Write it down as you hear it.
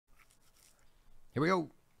Here we go.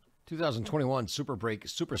 2021 Super Break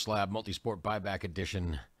Super Slab Multisport Buyback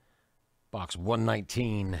Edition. Box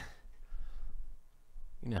 119.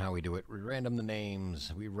 You know how we do it. We random the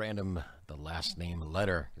names. We random the last name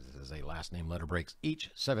letter, because this is a last name letter breaks. Each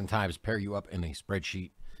 7 times, pair you up in a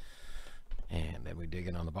spreadsheet. And then we dig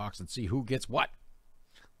in on the box and see who gets what.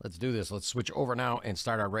 Let's do this. Let's switch over now and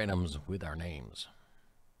start our randoms with our names.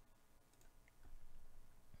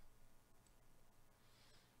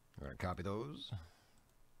 We're going to copy those.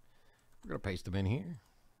 We're going to paste them in here.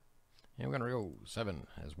 And we're going to go 7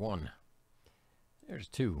 as 1. There's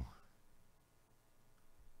 2.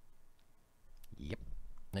 Yep.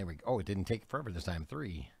 There we go. Oh, it didn't take forever this time.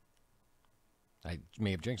 3. I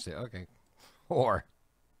may have jinxed it. Okay. 4.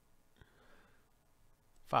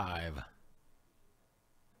 5.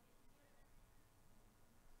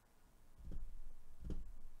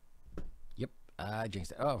 Yep. I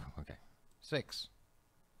jinxed it. Oh, okay. 6.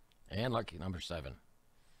 And lucky number 7.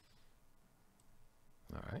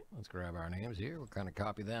 All right, let's grab our names here. We'll kind of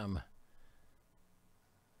copy them.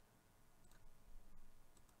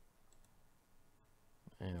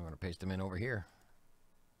 And we're going to paste them in over here.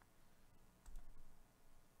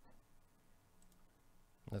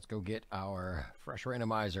 Let's go get our fresh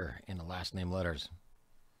randomizer in the last name letters.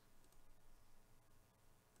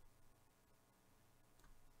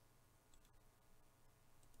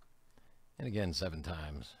 And again, 7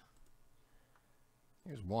 times.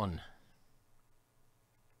 Here's 1.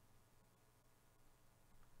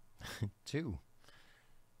 2.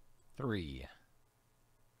 3.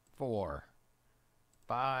 4.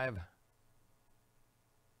 5.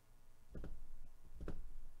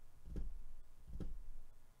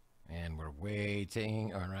 And we're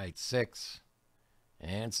waiting. All right, 6.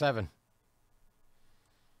 And 7.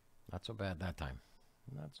 Not so bad that time.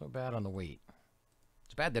 Not so bad on the weight.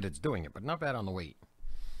 It's bad that it's doing it, but not bad on the weight.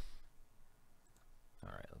 All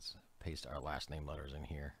right, let's paste our last name letters in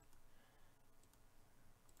here.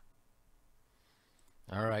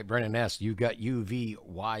 All right, Brennan S., you've got U, V,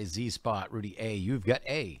 Y, Z spot. Rudy A., you've got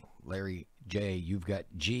A. Larry J., you've got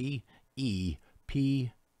G, E,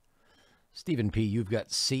 P. Stephen P., you've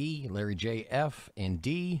got C. Larry J., F, and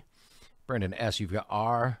D. Brendan S., you've got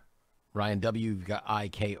R. Ryan W., you've got I,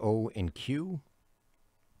 K, O, and Q.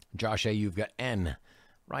 Josh A., you've got N.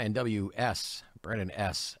 Ryan W., S. Brendan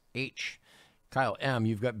S., H. Kyle M.,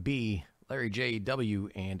 you've got B. Larry J., W,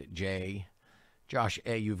 and J. Josh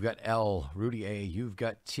A., you've got L. Rudy A., you've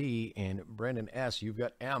got T. And Brendan S., you've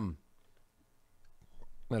got M. I'm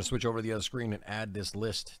going to switch over to the other screen and add this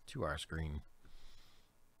list to our screen.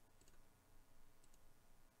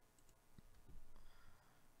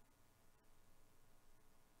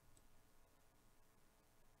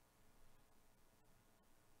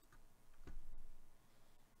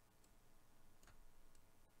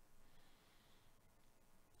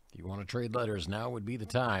 If you want to trade letters, now would be the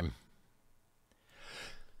time.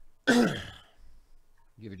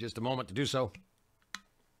 Give it just a moment to do so.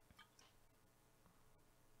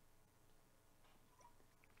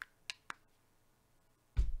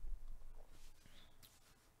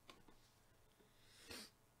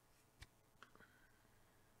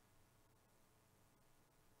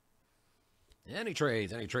 Any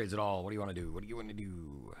trades at all. What do you want to do? What do you want to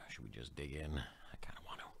do? Should we just dig in? I kind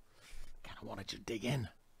of want to just dig in.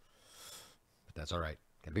 But that's all right.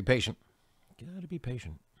 Gotta be patient. Gotta be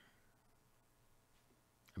patient.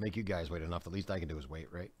 I make you guys wait enough. The least I can do is wait,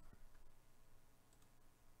 right?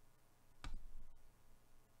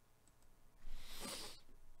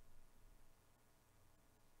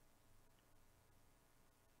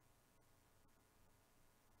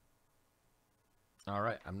 All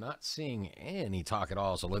right. I'm not seeing any talk at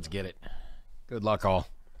all, so let's get it. Good luck, all.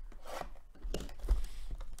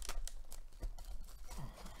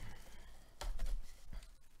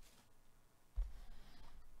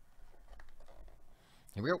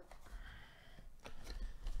 Here we go.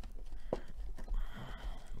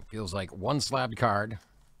 Feels like one slabbed card.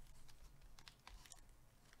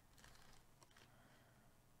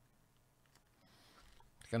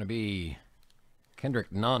 It's going to be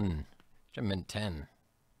Kendrick Nunn, Mint 10,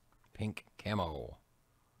 pink camo.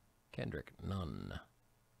 Kendrick Nunn.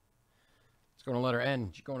 Let's go to letter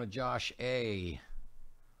N. Going to Josh A.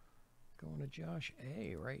 Going to Josh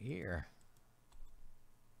A right here.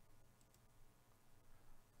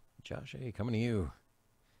 Josh A., coming to you.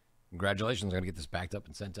 Congratulations. I'm going to get this backed up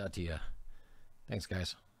and sent out to you. Thanks,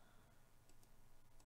 guys.